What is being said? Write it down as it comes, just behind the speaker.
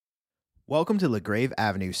Welcome to LaGrave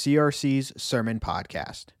Avenue CRC's Sermon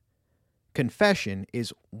Podcast. Confession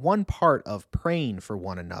is one part of praying for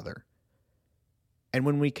one another. And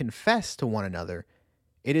when we confess to one another,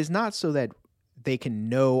 it is not so that they can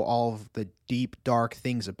know all of the deep, dark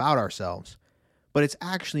things about ourselves, but it's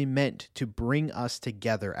actually meant to bring us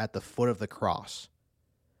together at the foot of the cross.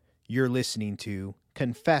 You're listening to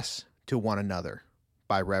Confess to One Another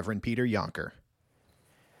by Reverend Peter Yonker.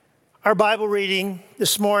 Our Bible reading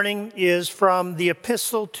this morning is from the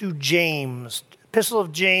Epistle to James. Epistle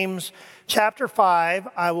of James, chapter 5.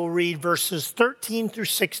 I will read verses 13 through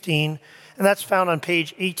 16, and that's found on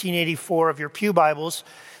page 1884 of your pew Bibles.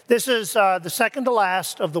 This is the second to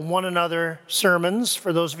last of the One Another sermons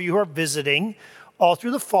for those of you who are visiting. All through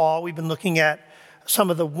the fall, we've been looking at some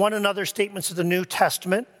of the One Another statements of the New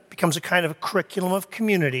Testament. It becomes a kind of a curriculum of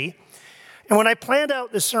community. And when I planned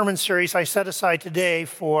out this sermon series, I set aside today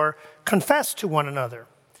for Confess to One Another,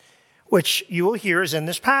 which you will hear is in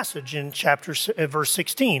this passage in verse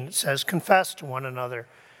 16. It says, confess to one another.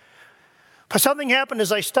 But something happened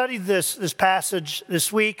as I studied this passage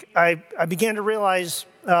this week. I began to realize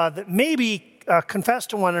that maybe confess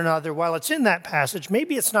to one another, while it's in that passage,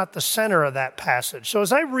 maybe it's not the center of that passage. So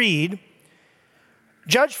as I read,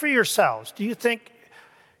 judge for yourselves. Do you think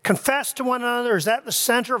confess to one another, is that the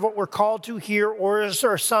center of what we're called to here, or is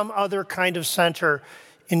there some other kind of center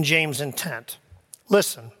in James' intent?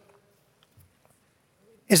 Listen.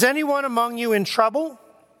 Is anyone among you in trouble?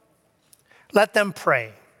 Let them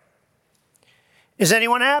pray. Is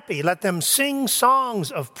anyone happy? Let them sing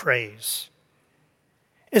songs of praise.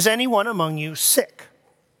 Is anyone among you sick?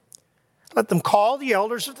 Let them call the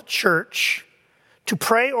elders of the church to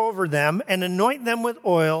pray over them and anoint them with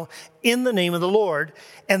oil in the name of the Lord.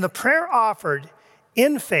 And the prayer offered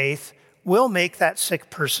in faith will make that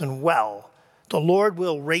sick person well. The Lord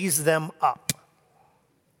will raise them up.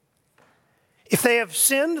 If they have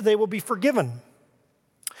sinned, they will be forgiven.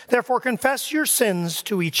 Therefore, confess your sins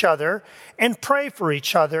to each other and pray for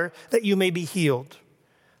each other that you may be healed.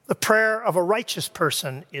 The prayer of a righteous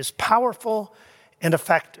person is powerful and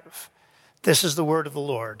effective. This is the word of the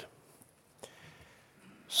Lord.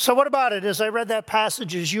 So what about it? As I read that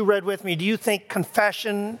passage, as you read with me, do you think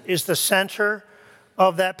confession is the center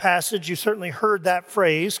of that passage? You certainly heard that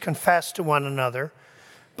phrase, confess to one another.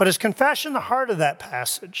 But is confession the heart of that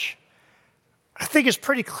passage? I think it's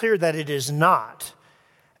pretty clear that it is not.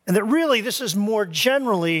 And that really this is more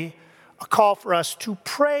generally a call for us to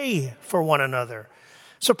pray for one another.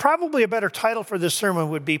 So probably a better title for this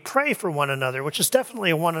sermon would be Pray for One Another, which is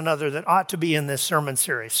definitely a one another that ought to be in this sermon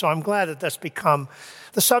series. So I'm glad that that's become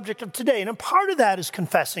the subject of today. And a part of that is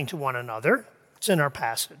confessing to one another. It's in our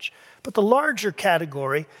passage. But the larger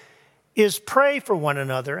category is pray for one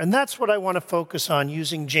another. And that's what I want to focus on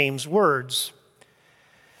using James' words.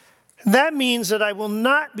 That means that I will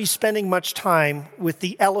not be spending much time with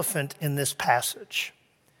the elephant in this passage.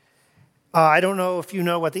 I don't know if you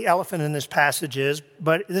know what the elephant in this passage is,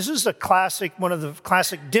 but this is one of the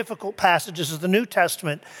classic difficult passages of the New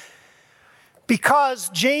Testament, because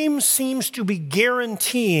James seems to be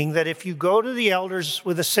guaranteeing that if you go to the elders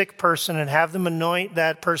with a sick person and have them anoint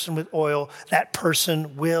that person with oil, that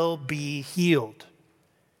person will be healed.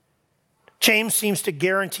 James seems to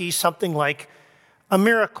guarantee something like a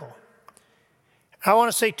miracle. I want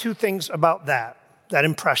to say two things about that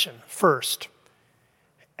impression. First,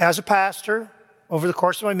 as a pastor, over the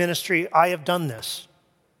course of my ministry, I have done this.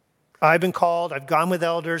 I've been called, I've gone with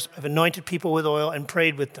elders, I've anointed people with oil and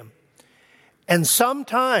prayed with them. And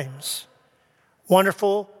sometimes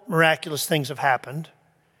wonderful, miraculous things have happened.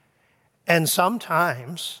 And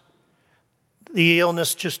sometimes the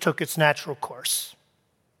illness just took its natural course.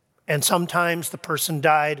 And sometimes the person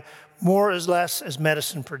died more or less as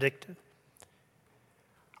medicine predicted.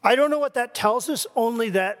 I don't know what that tells us, only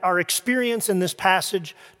that our experience in this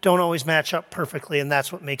passage don't always match up perfectly, and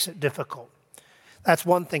that's what makes it difficult. That's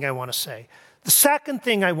one thing I want to say. The second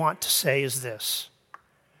thing I want to say is this.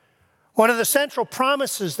 One of the central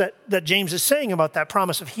promises that James is saying about that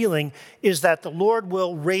promise of healing is that the Lord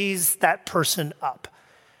will raise that person up.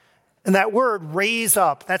 And that word, raise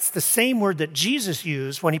up, that's the same word that Jesus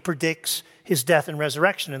used when he predicts his death and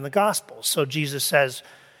resurrection in the Gospels. So Jesus says,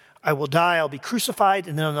 I will die, I'll be crucified,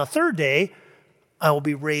 and then on the third day, I will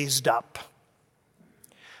be raised up.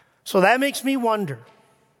 So that makes me wonder.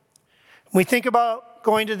 When we think about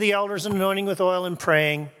going to the elders and anointing with oil and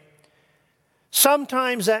praying,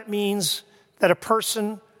 sometimes that means that a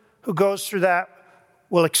person who goes through that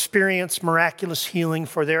will experience miraculous healing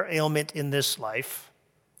for their ailment in this life.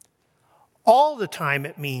 All the time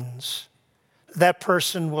it means that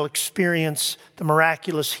person will experience the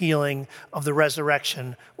miraculous healing of the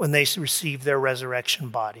resurrection when they receive their resurrection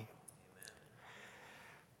body.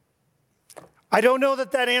 I don't know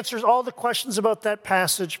that answers all the questions about that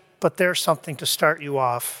passage, but there's something to start you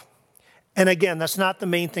off. And again, that's not the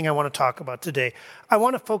main thing I want to talk about today. I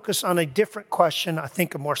want to focus on a different question, I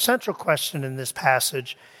think a more central question in this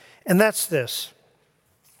passage, and that's this.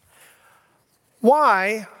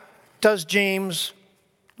 Why does James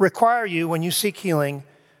require you, when you seek healing,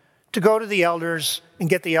 to go to the elders and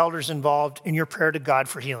get the elders involved in your prayer to God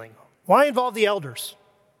for healing? Why involve the elders?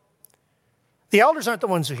 The elders aren't the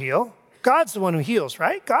ones who heal. God's the one who heals,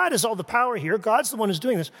 right? God has all the power here. God's the one who's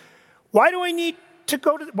doing this. Why do I need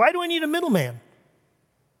a middleman?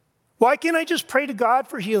 Why can't I just pray to God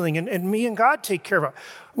for healing and me and God take care of it?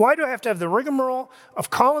 Why do I have to have the rigmarole of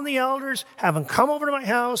calling the elders, having them come over to my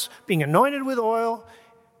house, being anointed with oil?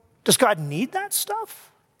 Does God need that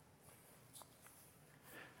stuff?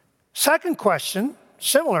 Second question,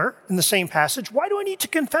 similar in the same passage, why do I need to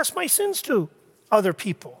confess my sins to other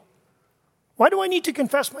people? Why do I need to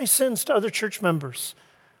confess my sins to other church members?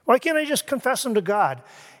 Why can't I just confess them to God?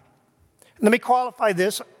 Let me qualify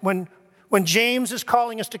this. When James is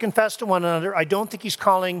calling us to confess to one another, I don't think he's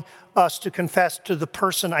calling us to confess to the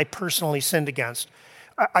person I personally sinned against.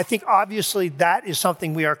 I think obviously that is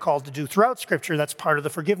something we are called to do throughout Scripture. That's part of the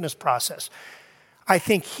forgiveness process. I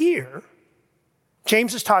think here,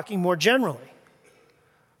 James is talking more generally.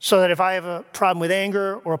 So that if I have a problem with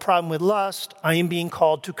anger or a problem with lust, I am being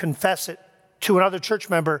called to confess it to another church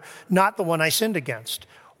member, not the one I sinned against.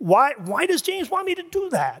 Why does James want me to do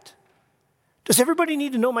that? Does everybody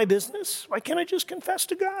need to know my business? Why can't I just confess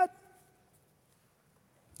to God?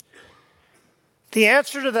 The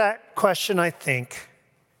answer to that question, I think,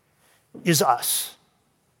 is us.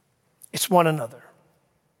 It's one another.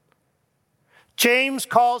 James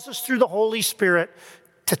calls us through the Holy Spirit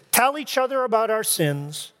to tell each other about our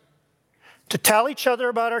sins, to tell each other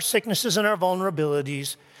about our sicknesses and our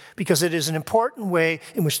vulnerabilities, because it is an important way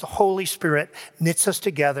in which the Holy Spirit knits us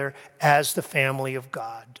together as the family of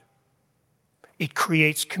God. It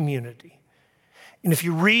creates community. And if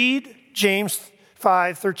you read James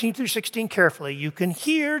 5:13-16 carefully, you can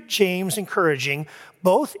hear James encouraging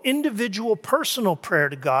both individual personal prayer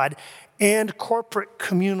to God and corporate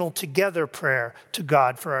communal together prayer to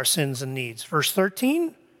God for our sins and needs. Verse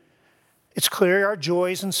 13, it's clear our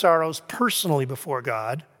joys and sorrows personally before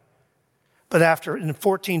God. But after in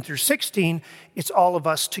 14-16, it's all of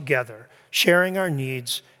us together, sharing our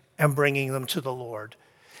needs and bringing them to the Lord.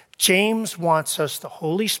 James wants us, the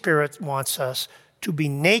Holy Spirit wants us to be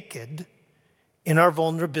naked in our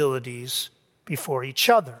vulnerabilities before each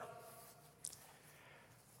other.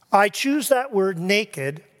 I choose that word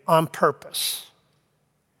naked on purpose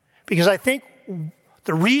because I think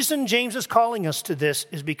the reason James is calling us to this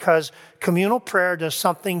is because communal prayer does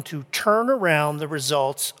something to turn around the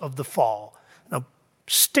results of the fall. Now,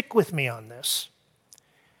 stick with me on this.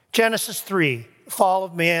 Genesis 3, the fall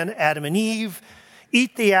of man, Adam and Eve,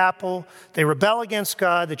 eat the apple. They rebel against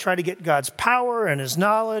God. They try to get God's power and his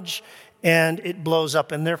knowledge, and it blows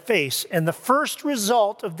up in their face. And the first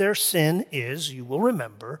result of their sin is, you will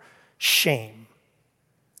remember, shame.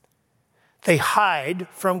 They hide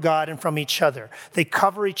from God and from each other. They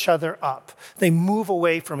cover each other up. They move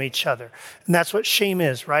away from each other. And that's what shame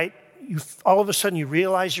is, right? All of a sudden you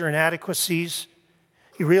realize your inadequacies.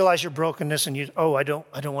 You realize your brokenness and I don't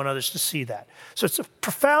want others to see that. So it's a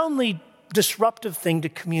profoundly disruptive thing to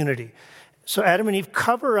community. So Adam and Eve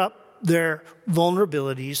cover up their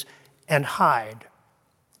vulnerabilities and hide.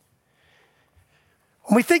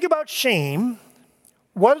 When we think about shame,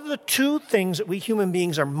 what are the two things that we human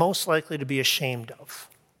beings are most likely to be ashamed of?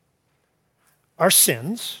 Our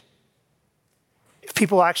sins. If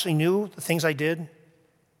people actually knew the things I did,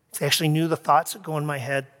 if they actually knew the thoughts that go in my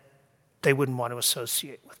head, they wouldn't want to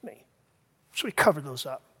associate with me. So we cover those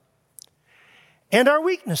up. And our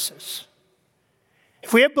weaknesses.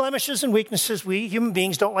 If we have blemishes and weaknesses, we human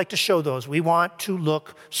beings don't like to show those. We want to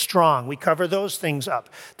look strong. We cover those things up.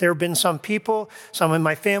 There have been some people, some in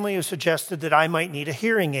my family, who suggested that I might need a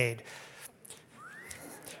hearing aid.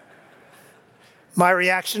 My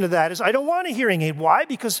reaction to that is, I don't want a hearing aid. Why?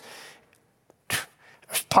 Because,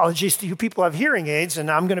 apologies to you people who have hearing aids, and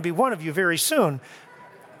I'm going to be one of you very soon.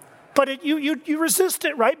 But you resist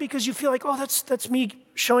it, right? Because you feel like, oh, that's me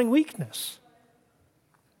showing weakness.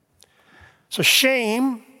 So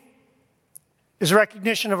shame is a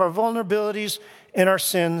recognition of our vulnerabilities and our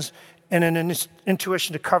sins and an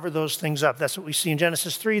intuition to cover those things up. That's what we see in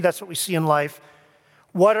Genesis 3. That's what we see in life.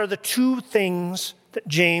 What are the two things that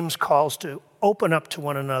James calls to open up to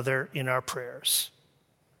one another in our prayers?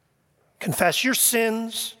 confess your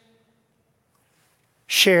sins,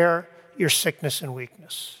 share your sickness and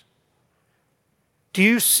weakness. Do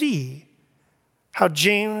you see how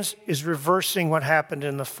James is reversing what happened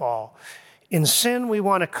in the fall? In sin, we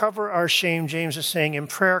want to cover our shame. James is saying, in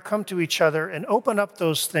prayer, come to each other and open up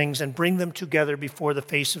those things and bring them together before the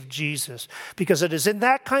face of Jesus. Because it is in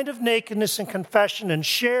that kind of nakedness and confession and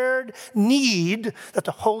shared need that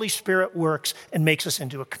the Holy Spirit works and makes us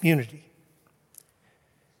into a community.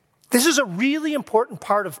 This is a really important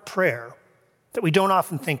part of prayer that we don't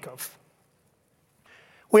often think of.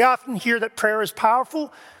 We often hear that prayer is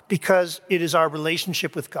powerful because it is our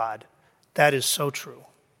relationship with God. That is so true.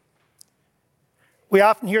 We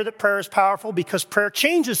often hear that prayer is powerful because prayer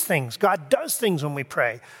changes things. God does things when we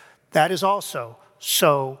pray. That is also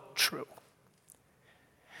so true.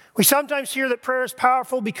 We sometimes hear that prayer is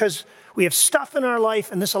powerful because we have stuff in our life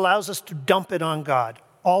and this allows us to dump it on God.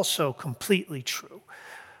 Also completely true.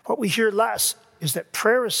 What we hear less is that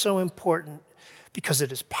prayer is so important because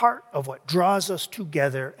it is part of what draws us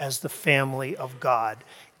together as the family of God.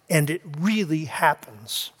 And it really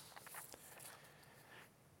happens.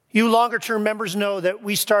 You longer-term members know that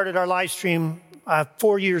we started our live stream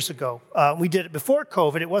 4 years ago. We did it before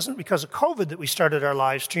COVID. It wasn't because of COVID that we started our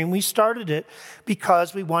live stream. We started it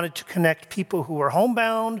because we wanted to connect people who were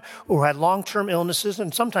homebound, who had long-term illnesses,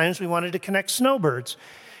 and sometimes we wanted to connect snowbirds.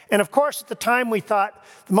 And of course, at the time, we thought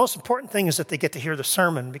the most important thing is that they get to hear the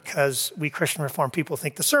sermon because we Christian Reformed people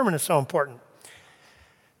think the sermon is so important.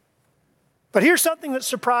 But here's something that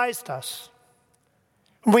surprised us.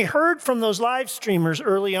 When we heard from those live streamers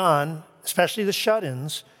early on, especially the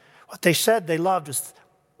shut-ins, what they said they loved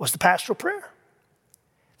was the pastoral prayer.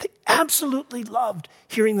 They absolutely loved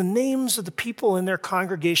hearing the names of the people in their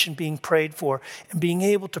congregation being prayed for and being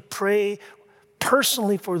able to pray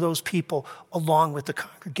personally for those people along with the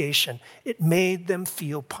congregation. It made them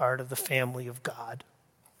feel part of the family of God.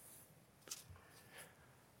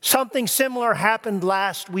 Something similar happened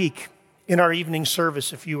last week in our evening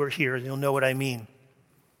service. If you were here, you'll know what I mean.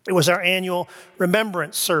 It was our annual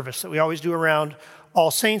remembrance service that we always do around All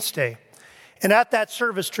Saints' Day. And at that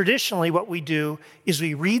service, traditionally, what we do is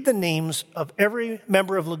we read the names of every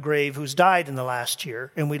member of LaGrave who's died in the last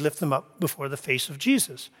year, and we lift them up before the face of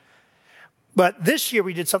Jesus. But this year,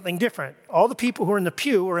 we did something different. All the people who were in the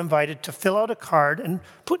pew were invited to fill out a card and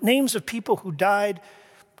put names of people who died,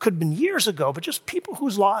 could have been years ago, but just people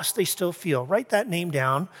whose loss they still feel. Write that name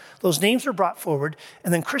down. Those names were brought forward,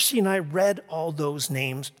 and then Christy and I read all those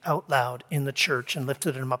names out loud in the church and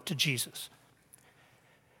lifted them up to Jesus.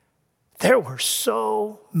 There were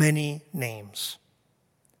so many names.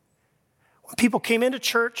 When people came into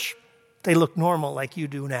church, they looked normal like you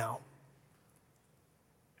do now.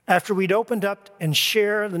 After we'd opened up and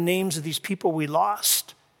shared the names of these people we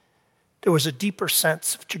lost, there was a deeper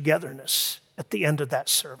sense of togetherness at the end of that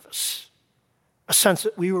service. A sense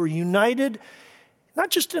that we were united,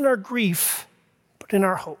 not just in our grief, but in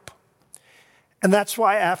our hope. And that's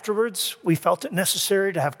why afterwards we felt it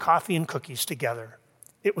necessary to have coffee and cookies together.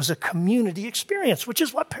 It was a community experience, which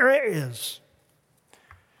is what prayer is.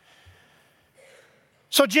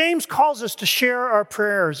 So James calls us to share our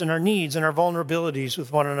prayers and our needs and our vulnerabilities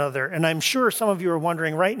with one another. And I'm sure some of you are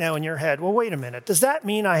wondering right now in your head, well, wait a minute. Does that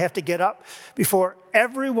mean I have to get up before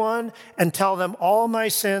everyone and tell them all my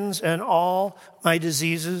sins and all my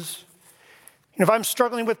diseases? If I'm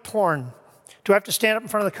struggling with porn, do I have to stand up in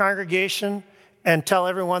front of the congregation and tell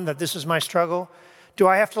everyone that this is my struggle? Do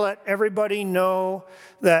I have to let everybody know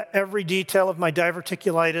that every detail of my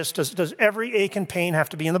diverticulitis, does every ache and pain have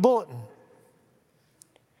to be in the bulletin?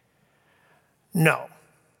 No.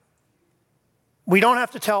 We don't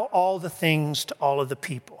have to tell all the things to all of the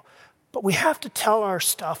people, but we have to tell our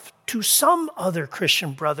stuff to some other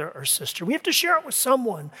Christian brother or sister. We have to share it with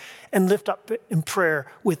someone and lift up in prayer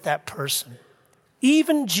with that person.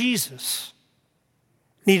 Even Jesus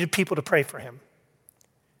needed people to pray for him.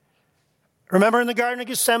 Remember in the Garden of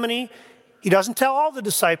Gethsemane, he doesn't tell all the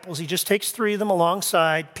disciples. He just takes 3 of them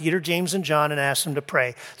alongside, Peter, James, and John, and asks them to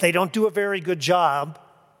pray. They don't do a very good job,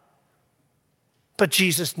 but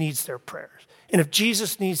Jesus needs their prayers. And if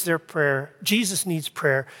Jesus needs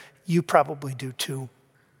prayer, you probably do too.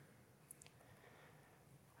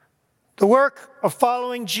 The work of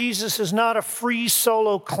following Jesus is not a free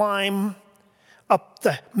solo climb up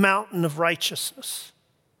the mountain of righteousness.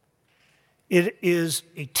 It is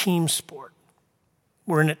a team sport.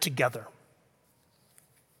 We're in it together.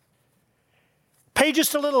 Pay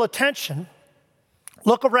just a little attention.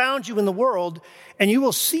 Look around you in the world, and you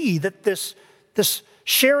will see that this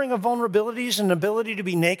sharing of vulnerabilities and ability to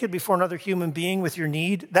be naked before another human being with your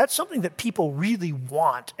need, that's something that people really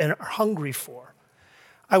want and are hungry for.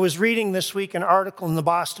 I was reading this week an article in the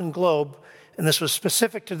Boston Globe, and this was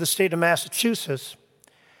specific to the state of Massachusetts,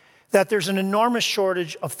 that there's an enormous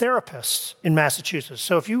shortage of therapists in Massachusetts.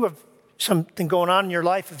 So if you have something going on in your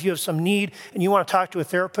life, if you have some need and you want to talk to a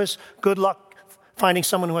therapist, good luck finding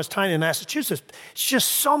someone who has time in Massachusetts. It's just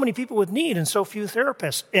so many people with need and so few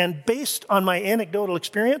therapists. And based on my anecdotal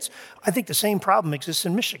experience, I think the same problem exists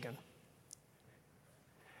in Michigan.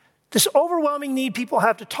 This overwhelming need, people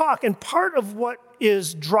have to talk. And part of what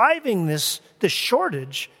is driving this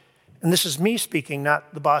shortage, and this is me speaking,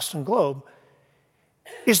 not the Boston Globe,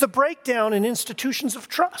 is the breakdown in institutions of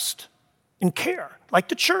trust and care, like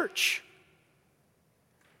the church.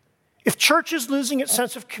 If church is losing its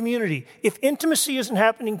sense of community, if intimacy isn't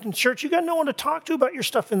happening in church, you got no one to talk to about your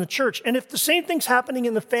stuff in the church. And if the same thing's happening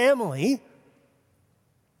in the family,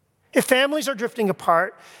 if families are drifting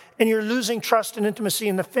apart and you're losing trust and intimacy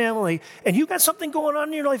in the family, and you got something going on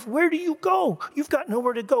in your life, where do you go? You've got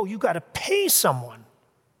nowhere to go. You've got to pay someone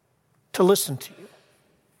to listen to you.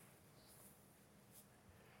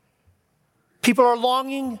 People are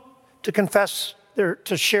longing to confess,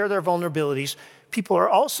 to share their vulnerabilities. People are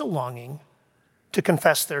also longing to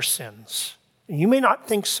confess their sins. And you may not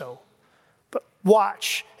think so, but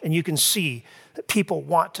watch and you can see that people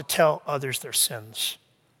want to tell others their sins.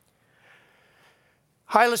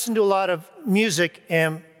 I listen to a lot of music,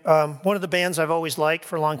 and one of the bands I've always liked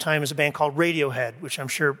for a long time is a band called Radiohead, which I'm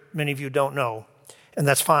sure many of you don't know, and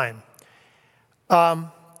that's fine.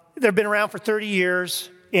 They've been around for 30 years.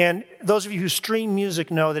 And those of you who stream music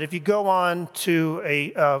know that if you go on to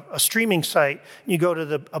a streaming site, you go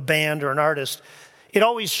to a band or an artist, it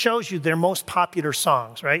always shows you their most popular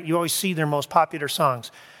songs, right? You always see their most popular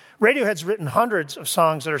songs. Radiohead's written hundreds of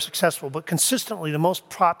songs that are successful, but consistently the most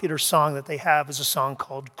popular song that they have is a song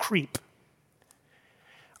called Creep.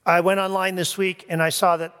 I went online this week and I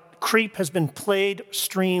saw that Creep has been played,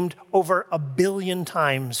 streamed over 1 billion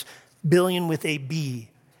times, billion with a B.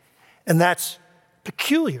 And that's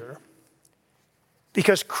peculiar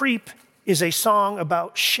because Creep is a song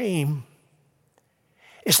about shame.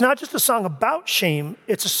 It's not just a song about shame,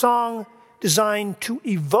 it's a song designed to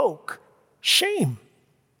evoke shame,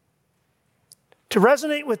 to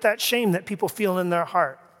resonate with that shame that people feel in their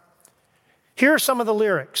heart. Here are some of the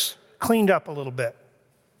lyrics, cleaned up a little bit.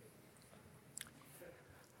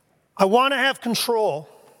 I want to have control.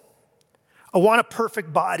 I want a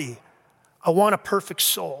perfect body. I want a perfect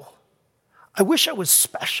soul. I wish I was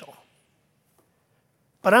special,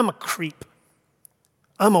 but I'm a creep.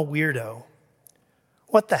 I'm a weirdo.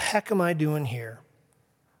 What the heck am I doing here?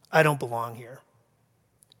 I don't belong here.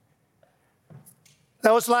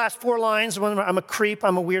 Those last 4 lines, I'm a creep,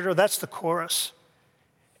 I'm a weirdo, that's the chorus.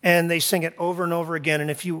 And they sing it over and over again.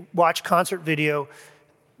 And if you watch concert video,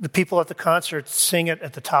 the people at the concert sing it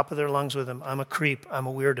at the top of their lungs with them. I'm a creep, I'm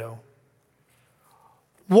a weirdo.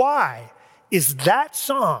 Why is that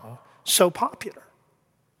song so popular?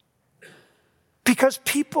 Because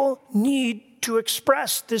people need to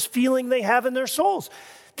express this feeling they have in their souls.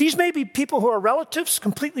 These may be people who are relatives,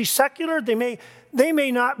 completely secular. They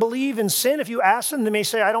may not believe in sin. If you ask them, they may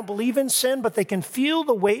say, I don't believe in sin, but they can feel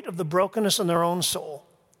the weight of the brokenness in their own soul.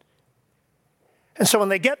 And so when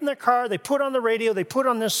they get in their car, they put on the radio, they put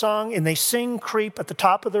on this song, and they sing Creep at the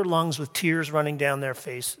top of their lungs with tears running down their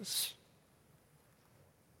faces.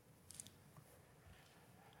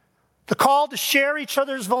 The call to share each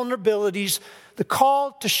other's vulnerabilities, the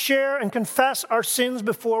call to share and confess our sins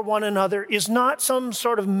before one another is not some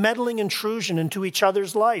sort of meddling intrusion into each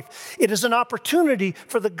other's life. It is an opportunity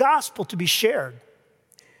for the gospel to be shared.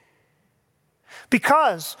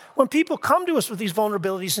 Because when people come to us with these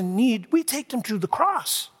vulnerabilities and need, we take them to the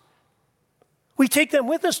cross. We take them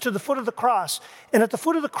with us to the foot of the cross. And at the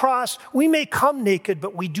foot of the cross, we may come naked,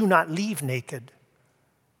 but we do not leave naked.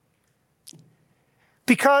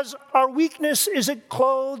 Because our weakness is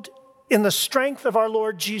clothed in the strength of our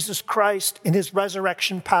Lord Jesus Christ, in his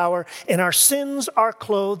resurrection power, and our sins are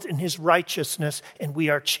clothed in his righteousness, and we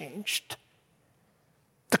are changed.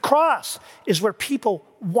 The cross is where people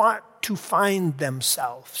want to find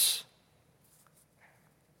themselves.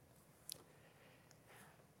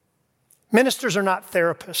 Ministers are not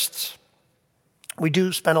therapists. We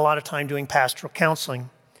do spend a lot of time doing pastoral counseling.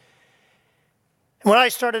 And when I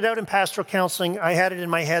started out in pastoral counseling, I had it in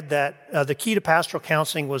my head that the key to pastoral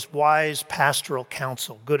counseling was wise pastoral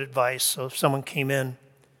counsel, good advice. So if someone came in,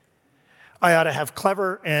 I ought to have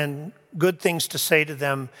clever and good things to say to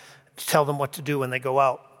them, to tell them what to do when they go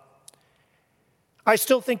out. I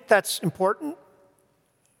still think that's important,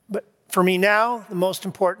 but for me now, the most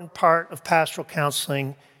important part of pastoral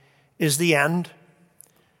counseling is the end.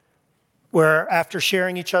 where after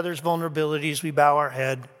sharing each other's vulnerabilities, we bow our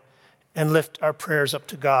head and lift our prayers up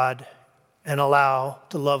to God and allow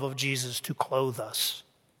the love of Jesus to clothe us.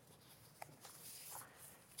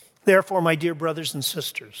 Therefore, my dear brothers and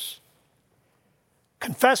sisters,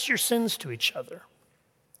 confess your sins to each other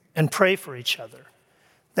and pray for each other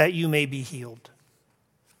that you may be healed.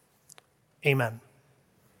 Amen.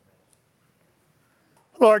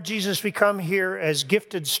 Lord Jesus, we come here as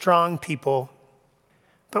gifted, strong people,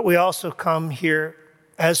 but we also come here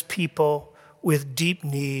as people with deep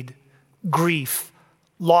need, grief,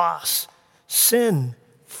 loss, sin,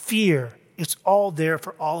 fear. It's all there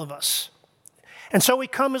for all of us. And so we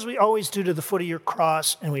come as we always do to the foot of your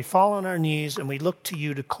cross, and we fall on our knees and we look to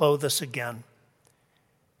you to clothe us again.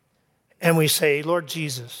 And we say, Lord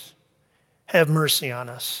Jesus, have mercy on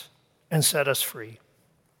us and set us free.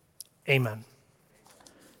 Amen.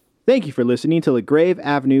 Thank you for listening to the Grave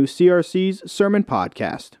Avenue CRC's Sermon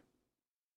Podcast.